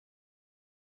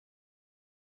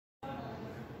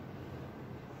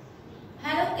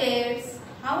kids,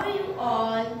 how are you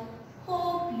all?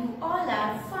 Hope you all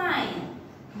are fine.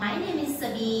 My name is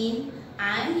Sabeen.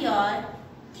 I am your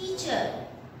teacher.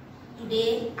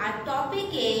 Today our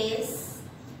topic is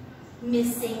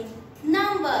missing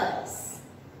numbers.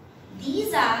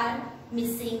 These are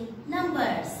missing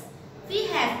numbers. We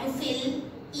have to fill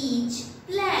each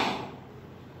blank.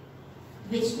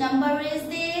 Which number is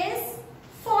this?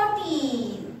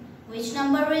 14. Which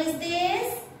number is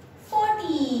this?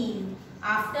 14.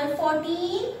 After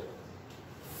 14,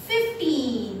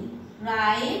 15.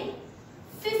 Right?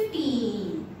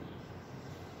 15.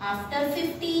 After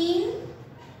 15,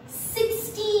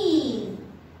 16.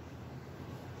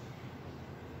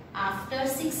 After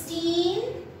 16,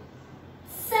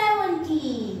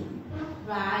 17.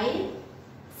 Right?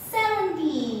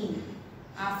 17.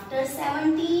 After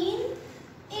 17,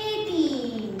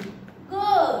 18.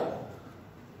 Good.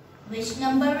 Which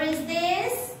number is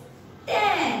this?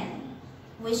 10.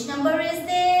 Which number is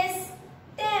this?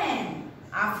 10.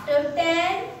 After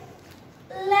 10,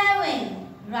 11.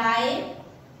 Right?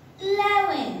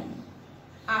 11.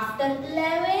 After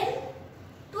 11,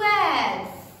 12.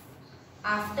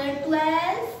 After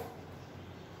 12,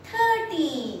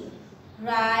 13.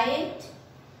 Right?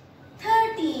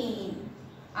 13.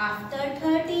 After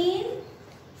 13,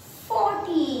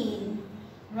 14.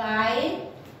 Right?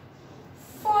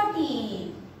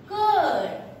 14.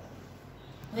 Good.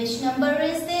 Which number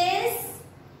is this?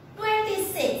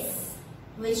 26.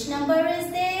 Which number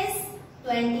is this?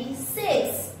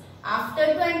 26.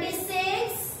 After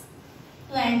 26,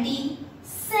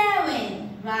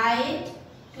 27. Right?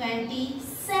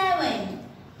 27.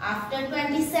 After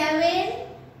 27,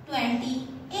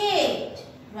 28.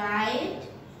 Right?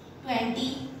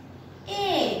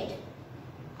 28.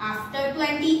 After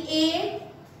 28,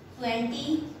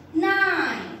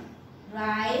 29.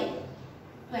 Right?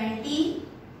 29.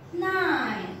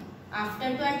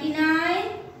 After 29,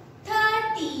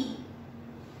 30.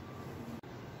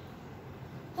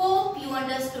 Hope you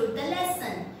understood the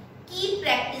lesson. Keep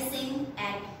practicing